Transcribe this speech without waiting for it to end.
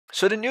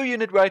So the new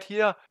unit right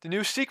here, the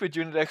new secret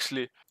unit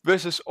actually,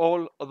 versus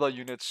all other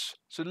units.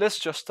 So let's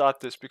just start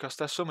this because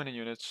there's so many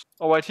units.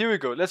 Alright, here we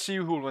go. Let's see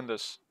who will win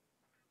this.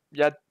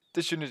 Yeah,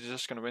 this unit is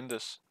just gonna win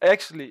this.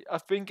 Actually, I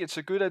think it's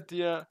a good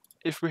idea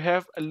if we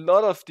have a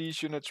lot of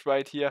these units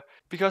right here,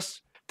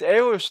 because the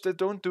arrows, they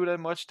don't do that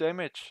much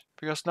damage.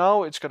 Because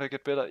now it's gonna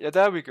get better. Yeah,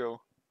 there we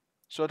go.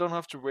 So I don't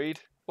have to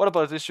wait. What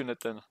about this unit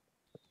then?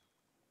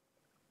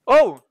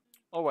 Oh!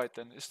 Alright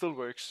then, it still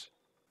works.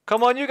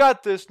 Come on, you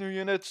got this, new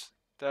unit.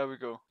 There we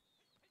go.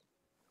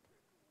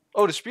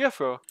 Oh, the spear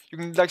thrower. You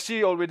can like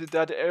see already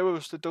that the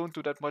arrows, that don't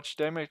do that much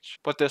damage,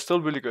 but they're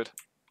still really good.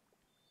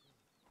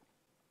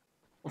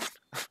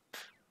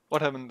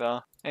 What happened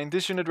there? And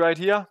this unit right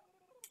here.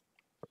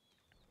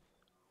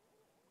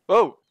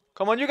 Oh,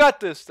 come on, you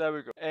got this. There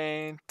we go.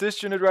 And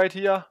this unit right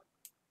here.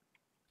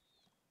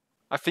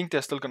 I think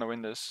they're still gonna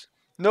win this.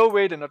 No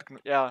way, they're not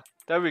gonna. Yeah,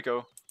 there we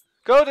go.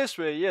 Go this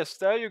way. Yes,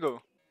 there you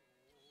go.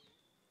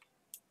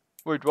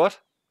 Wait, what?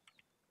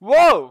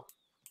 Whoa!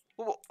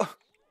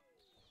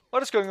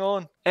 What is going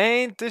on?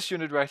 And this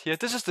unit right here.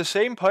 This is the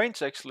same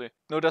points actually.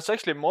 No, there's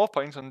actually more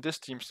points on this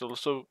team still.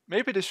 So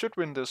maybe they should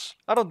win this.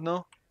 I don't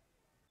know.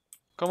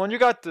 Come on, you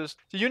got this.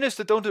 The units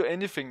that don't do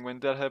anything when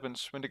that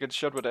happens, when they get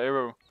shot with an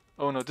arrow.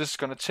 Oh no, this is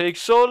gonna take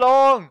so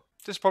long.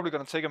 This is probably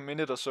gonna take a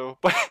minute or so.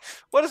 But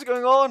what is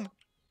going on?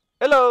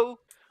 Hello.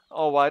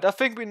 Alright, I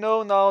think we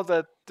know now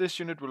that this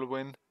unit will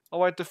win.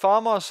 Alright, the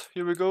farmers.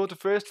 Here we go, the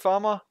first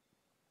farmer.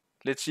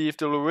 Let's see if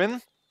they will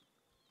win.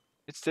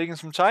 It's taking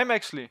some time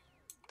actually.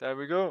 There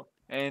we go.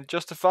 And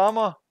just a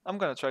farmer. I'm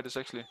gonna try this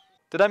actually.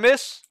 Did I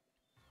miss?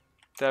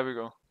 There we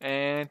go.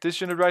 And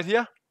this unit right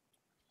here.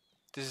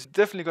 This is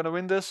definitely gonna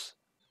win this.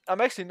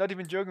 I'm actually not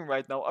even joking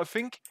right now. I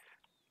think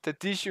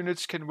that these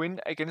units can win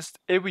against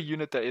every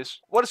unit there is.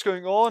 What is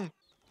going on?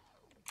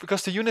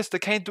 Because the units, they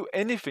can't do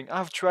anything.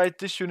 I've tried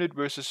this unit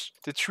versus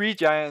the tree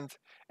giant,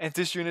 and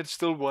this unit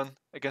still won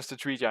against the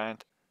tree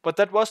giant. But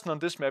that wasn't on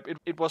this map.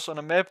 It was on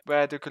a map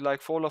where they could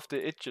like fall off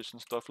the edges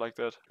and stuff like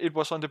that. It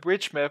was on the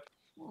bridge map.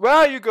 Where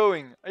are you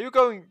going? Are you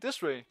going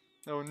this way?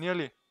 No,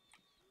 nearly.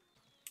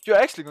 You're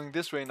actually going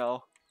this way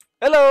now.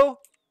 Hello!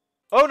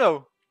 Oh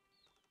no!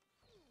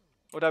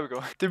 Oh, there we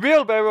go. The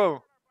real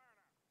barrow!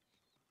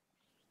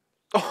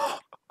 Oh!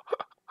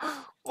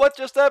 What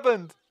just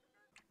happened?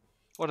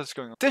 What is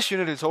going on? This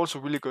unit is also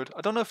really good.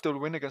 I don't know if they'll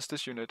win against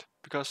this unit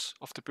because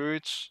of the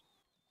birds.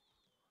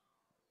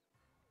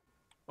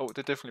 Oh,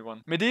 they definitely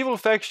won. Medieval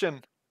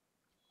faction!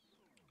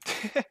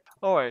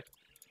 Alright.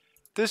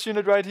 This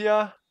unit right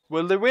here.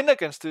 Will they win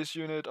against this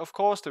unit? Of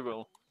course they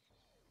will.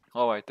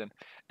 Alright then.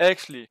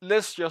 Actually,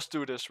 let's just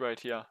do this right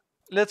here.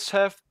 Let's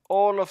have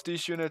all of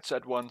these units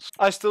at once.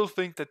 I still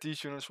think that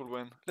these units will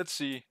win. Let's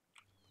see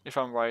if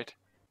I'm right.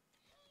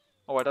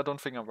 Alright, I don't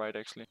think I'm right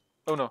actually.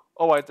 Oh no.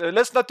 Alright,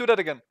 let's not do that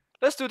again.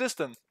 Let's do this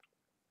then.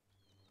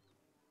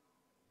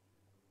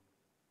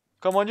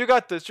 Come on, you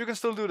got this. You can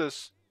still do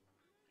this.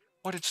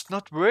 What? It's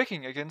not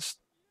working against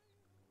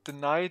the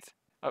knight.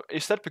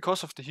 Is that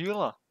because of the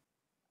healer?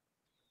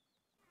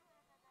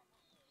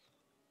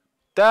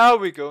 There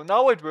we go.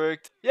 Now it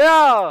worked.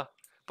 Yeah!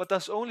 But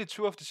there's only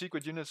 2 of the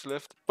secret units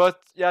left.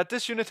 But yeah,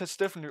 this unit has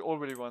definitely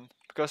already won.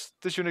 Because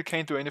this unit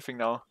can't do anything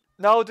now.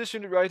 Now this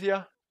unit right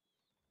here.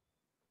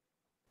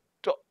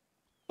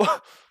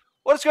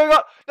 What is going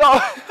on?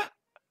 No!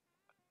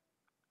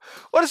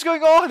 What is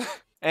going on?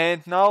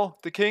 And now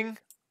the king.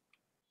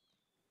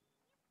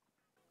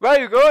 Where are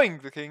you going,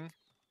 the king?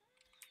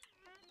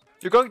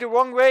 You're going the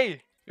wrong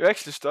way. You're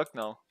actually stuck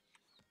now.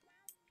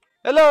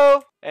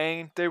 Hello!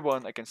 And they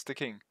won against the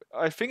king.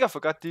 I think I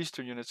forgot these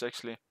 2 units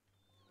actually.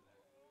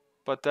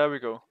 But there we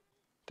go.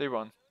 They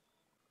won.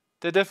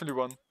 They definitely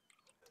won.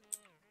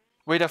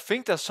 Wait, I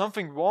think there's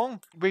something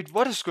wrong. Wait,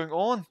 what is going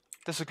on?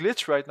 There's a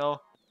glitch right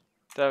now.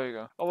 There we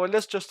go. Oh, well,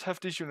 let's just have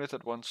these units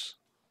at once.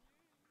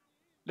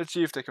 Let's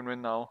see if they can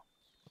win now.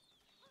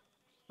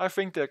 I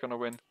think they're gonna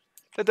win.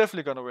 They're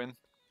definitely gonna win.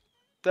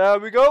 There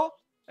we go.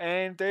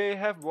 And they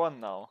have won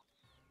now.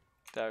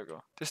 There we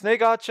go. The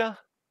snake archer.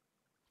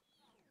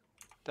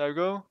 There we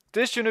go.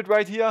 This unit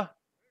right here.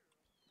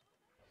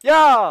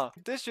 Yeah!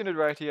 This unit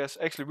right here is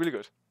actually really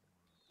good.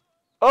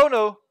 Oh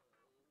no!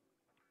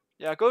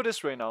 Yeah, go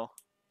this way now.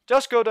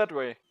 Just go that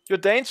way. You're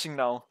dancing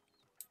now.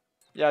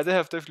 Yeah, they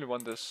have definitely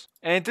won this.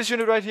 And this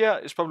unit right here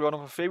is probably one of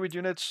my favorite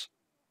units.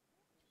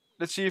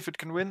 Let's see if it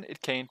can win.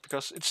 It can't,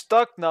 because it's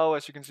stuck now,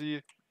 as you can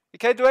see. It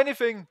can't do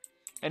anything.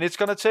 And it's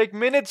gonna take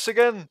minutes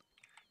again.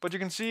 But you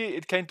can see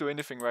it can't do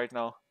anything right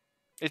now.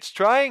 It's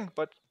trying,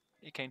 but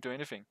it can't do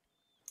anything.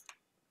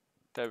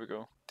 There we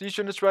go. These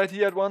units right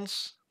here at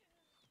once.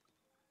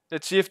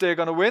 Let's see if they're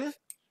gonna win.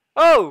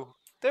 Oh!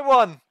 They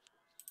won!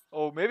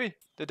 Oh, maybe.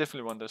 They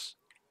definitely won this.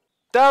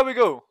 There we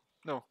go.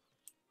 No.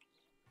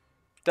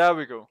 There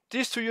we go.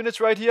 These 2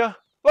 units right here.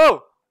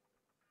 Whoa!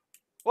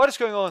 What is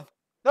going on?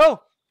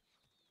 No!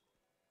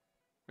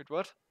 Wait,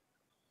 what?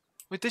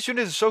 Wait, this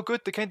unit is so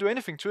good, they can't do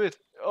anything to it.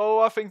 Oh,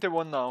 I think they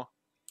won now.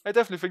 I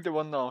definitely think they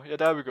won now. Yeah,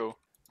 there we go.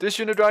 This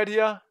unit right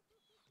here.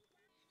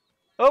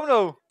 Oh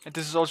no! And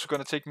this is also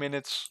gonna take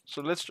minutes,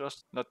 so let's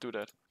just not do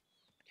that.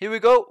 Here we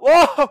go.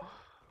 Whoa!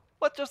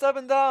 What just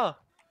happened there?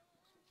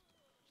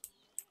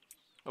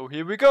 Oh,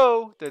 here we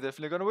go. They're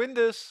definitely gonna win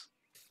this.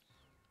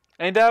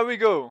 And there we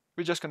go.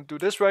 We're just gonna do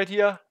this right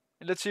here.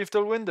 And let's see if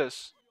they'll win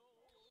this.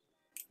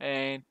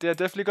 And they're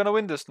definitely gonna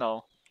win this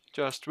now.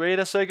 Just wait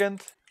a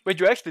second.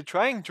 Wait, you're actually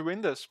trying to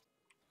win this.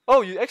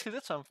 Oh, you actually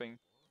did something.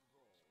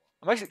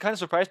 I'm actually kind of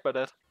surprised by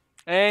that.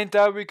 And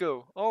there we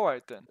go.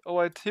 Alright then.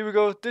 Alright, here we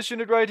go. This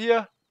unit right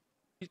here.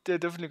 They're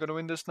definitely gonna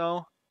win this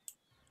now.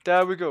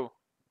 There we go.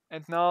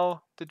 And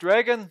now the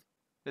dragon.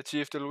 Let's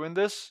see if they'll win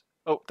this.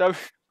 Oh, there we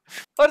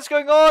What is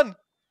going on?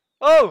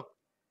 Oh!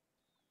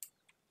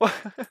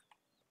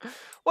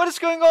 What is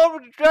going on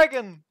with the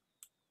dragon?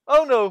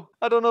 Oh no,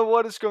 I don't know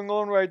what is going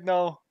on right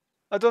now.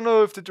 I don't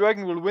know if the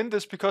dragon will win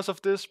this because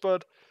of this,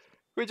 but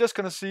we're just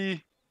gonna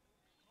see.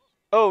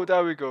 Oh,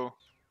 there we go.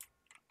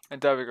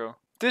 And there we go.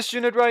 This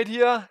unit right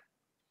here.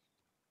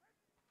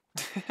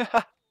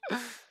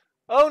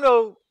 Oh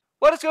no,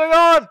 what is going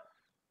on?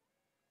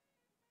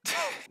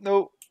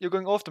 No, you're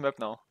going off the map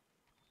now.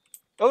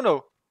 Oh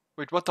no.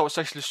 Wait, what? That was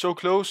actually so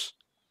close.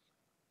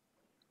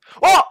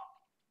 Oh!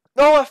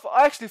 No,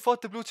 I actually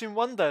thought the blue team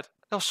won that.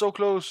 That was so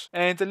close.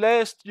 And the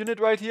last unit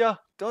right here.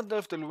 Don't know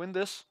if they'll win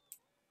this.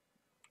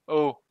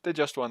 Oh, they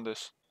just won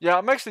this. Yeah,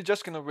 I'm actually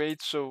just gonna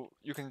wait so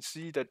you can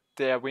see that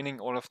they are winning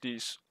all of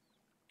these.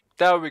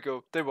 There we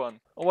go, they won.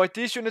 Alright,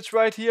 these units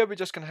right here, we're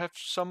just gonna have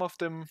some of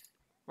them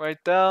right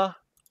there.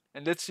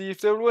 And let's see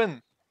if they'll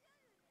win.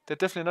 They're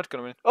definitely not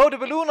gonna win. Oh, the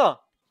Ballooner!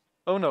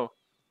 Oh no.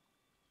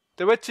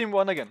 The red team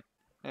won again.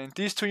 And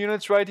these two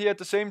units right here at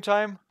the same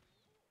time.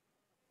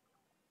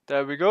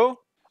 There we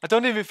go. I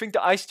don't even think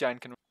the Ice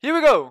Giant can win. Here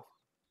we go!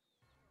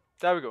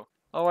 There we go.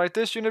 Alright,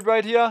 this unit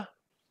right here.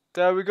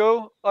 There we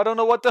go. I don't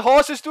know what the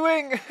horse is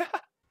doing!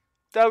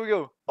 There we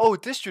go. Oh,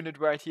 this unit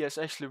right here is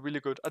actually really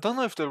good. I don't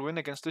know if they'll win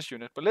against this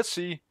unit, but let's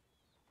see.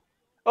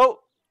 Oh,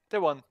 they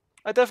won.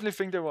 I definitely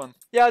think they won.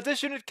 Yeah,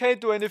 this unit can't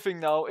do anything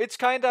now. It's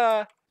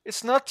kinda...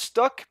 It's not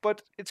stuck,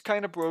 but it's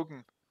kinda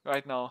broken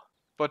right now.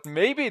 But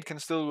maybe it can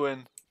still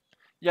win.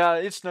 Yeah,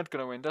 it's not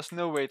gonna win. There's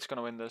no way it's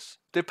gonna win this.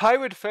 The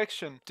pirate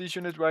faction. This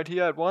unit right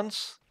here at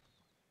once.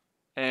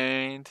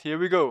 And here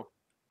we go.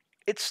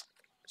 It's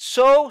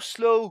so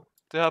slow.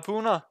 The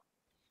Harpooner.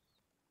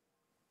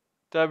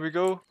 There we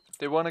go.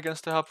 They won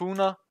against the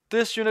Harpooner.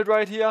 This unit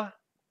right here.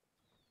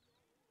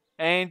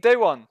 And they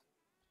won.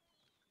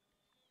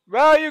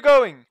 Where are you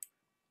going?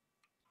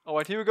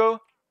 Alright, here we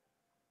go.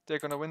 They're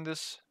gonna win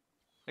this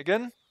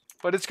again.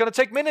 But it's gonna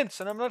take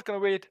minutes and I'm not gonna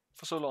wait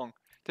for so long.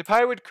 The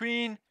Pirate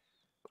Queen.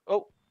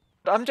 Oh,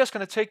 I'm just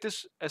gonna take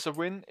this as a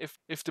win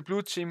if the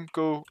blue team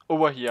go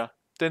over here.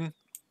 Then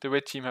the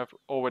red team have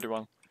already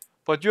won.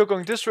 But you're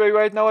going this way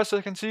right now, as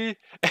I can see.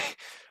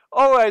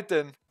 Alright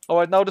then.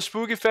 Alright, now the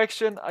spooky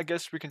faction. I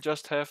guess we can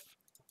just have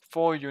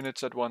 4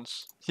 units at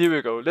once. Here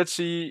we go. Let's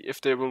see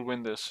if they will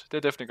win this.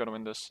 They're definitely gonna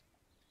win this.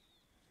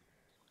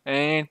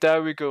 And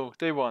there we go.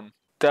 They won.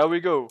 There we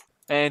go.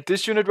 And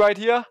this unit right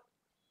here.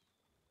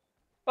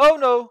 Oh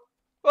no.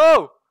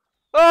 Oh.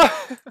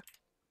 Oh.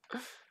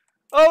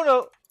 Oh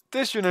no.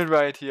 This unit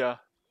right here.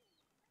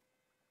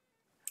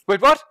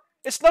 Wait, what?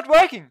 It's not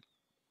working.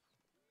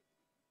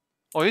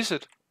 Or is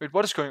it? Wait,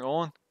 what is going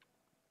on?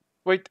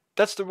 Wait,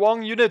 that's the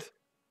wrong unit.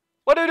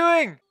 What are you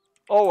doing?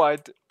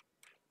 Alright.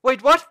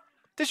 Wait, what?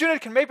 This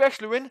unit can maybe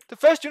actually win. The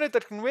first unit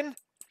that can win.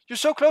 You're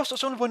so close,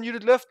 there's only 1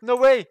 unit left. No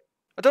way.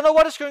 I don't know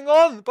what is going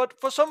on, but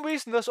for some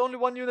reason there's only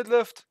 1 unit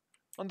left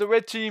on the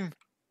red team.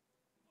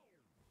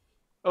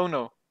 Oh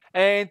no.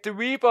 And the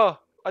Reaper.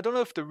 I don't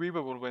know if the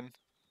Reaper will win.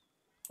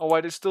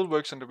 Alright, it still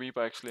works on the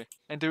Reaper actually.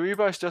 And the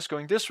Reaper is just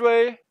going this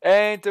way.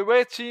 And the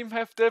red team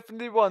have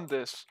definitely won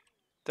this.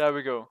 There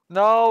we go.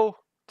 Now,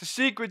 the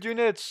secret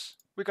units.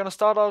 We're gonna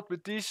start out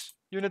with these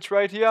units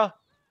right here.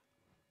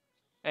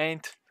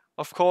 And,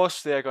 of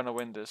course, they're gonna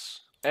win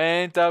this.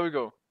 And there we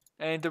go.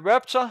 And the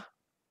Raptor.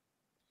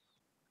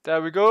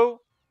 There we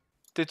go.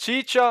 The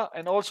Teacher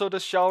and also the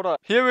Shouter.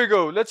 Here we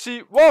go. Let's see.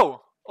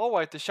 Whoa!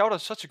 Alright, the Shouter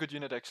is such a good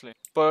unit actually.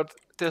 But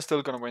they're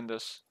still gonna win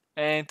this.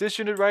 And this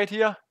unit right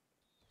here.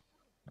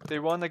 They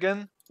won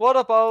again. What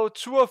about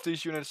 2 of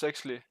these units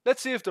actually?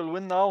 Let's see if they'll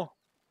win now.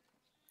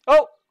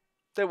 Oh!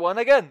 They won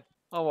again.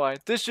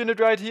 Alright, this unit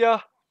right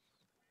here.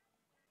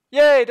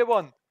 Yay, they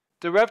won.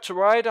 The Raptor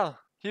Rider.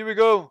 Here we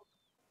go.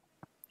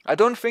 I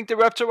don't think the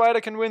Raptor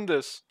Rider can win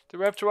this. The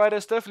Raptor Rider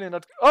is definitely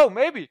not... Oh,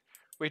 maybe.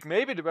 Wait,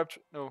 maybe the Raptor...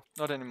 No,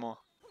 not anymore.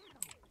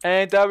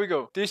 And there we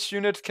go. This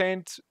unit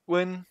can't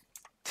win.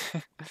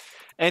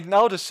 And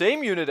now the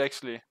same unit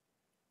actually.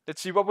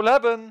 Let's see what will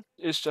happen.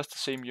 It's just the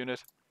same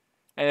unit.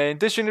 And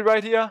this unit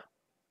right here.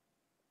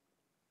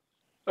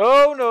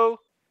 Oh no.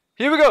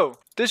 Here we go.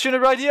 This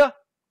unit right here.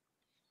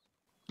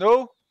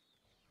 No.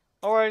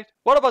 Alright.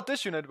 What about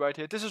this unit right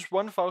here? This is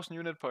 1000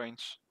 unit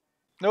points.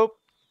 Nope.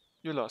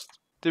 You lost.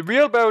 The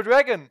real Barrow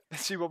Dragon.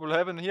 Let's see what will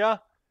happen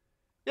here.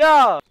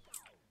 Yeah.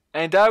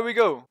 And there we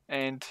go.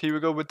 And here we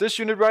go with this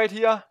unit right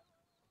here.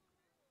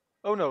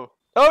 Oh no.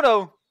 Oh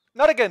no.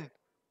 Not again.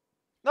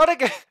 Not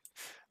again.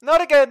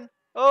 Not again.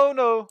 Oh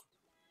no.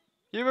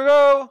 Here we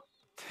go.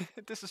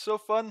 This is so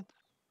fun.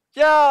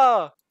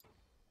 Yeah!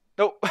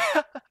 No,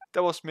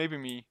 that was maybe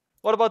me.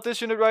 What about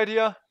this unit right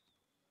here?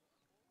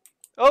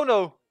 Oh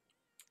no!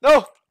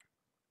 No!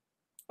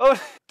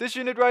 Oh, this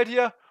unit right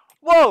here.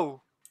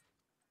 Whoa!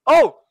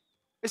 Oh!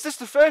 Is this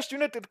the first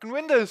unit that can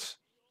win this?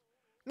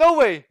 No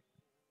way!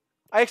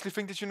 I actually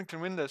think this unit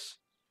can win this.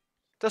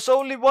 There's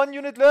only one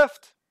unit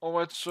left.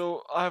 Alright,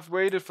 so I have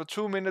waited for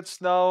 2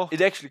 minutes now.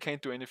 It actually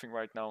can't do anything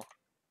right now.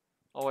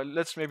 Alright,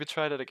 let's maybe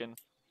try that again.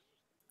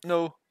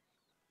 No.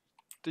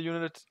 The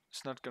unit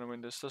is not gonna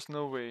win this. There's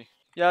no way.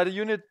 Yeah, the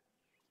unit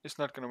is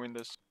not gonna win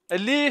this.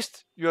 At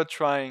least you're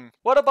trying.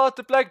 What about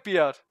the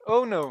Blackbeard?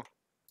 Oh no.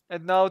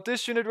 And now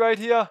this unit right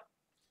here.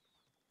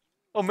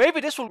 Oh,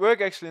 maybe this will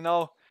work actually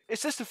now.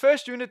 Is this the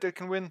first unit that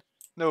can win?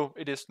 No,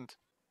 it isn't.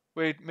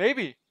 Wait,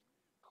 maybe.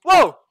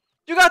 Whoa!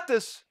 You got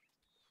this!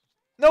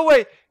 No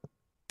way!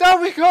 There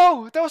we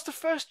go! That was the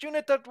first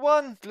unit that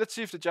won! Let's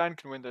see if the giant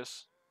can win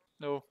this.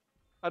 No,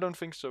 I don't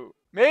think so.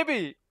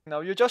 Maybe!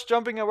 Now you're just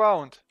jumping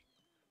around.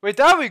 Wait,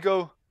 there we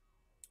go!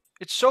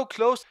 It's so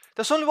close.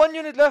 There's only one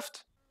unit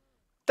left.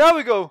 There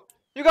we go!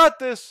 You got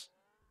this!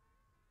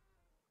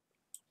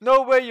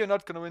 No way you're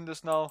not gonna win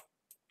this now.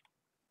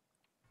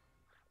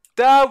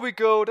 There we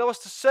go! That was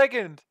the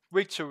second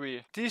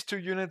victory. These two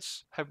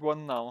units have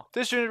won now.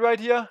 This unit right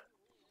here.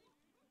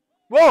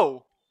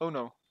 Whoa! Oh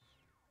no.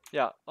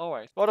 Yeah,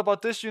 alright. What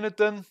about this unit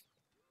then?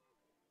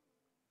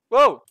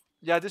 Whoa!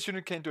 Yeah, this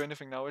unit can't do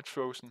anything now. It's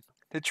frozen.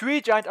 The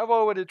tree giant, I've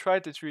already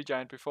tried the tree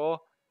giant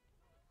before.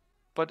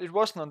 But it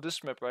wasn't on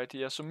this map right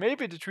here. So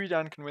maybe the tree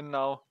giant can win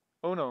now.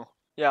 Oh no.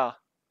 Yeah.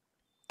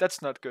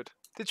 That's not good.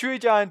 The tree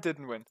giant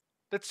didn't win.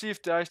 Let's see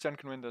if the ice giant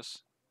can win this.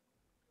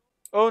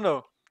 Oh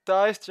no. The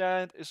ice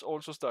giant is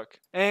also stuck.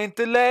 And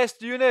the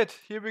last unit.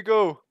 Here we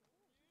go.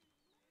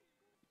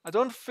 I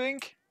don't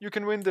think you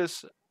can win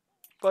this.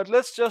 But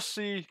let's just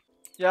see.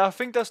 Yeah, I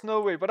think there's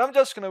no way. But I'm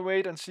just gonna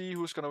wait and see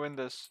who's gonna win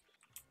this.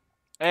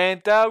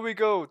 And there we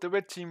go. The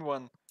red team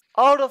won.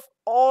 Out of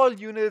all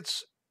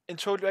units in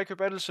Total Accurate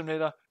Battle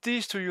Simulator,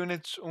 these two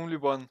units only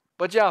won.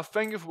 But yeah,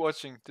 thank you for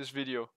watching this video.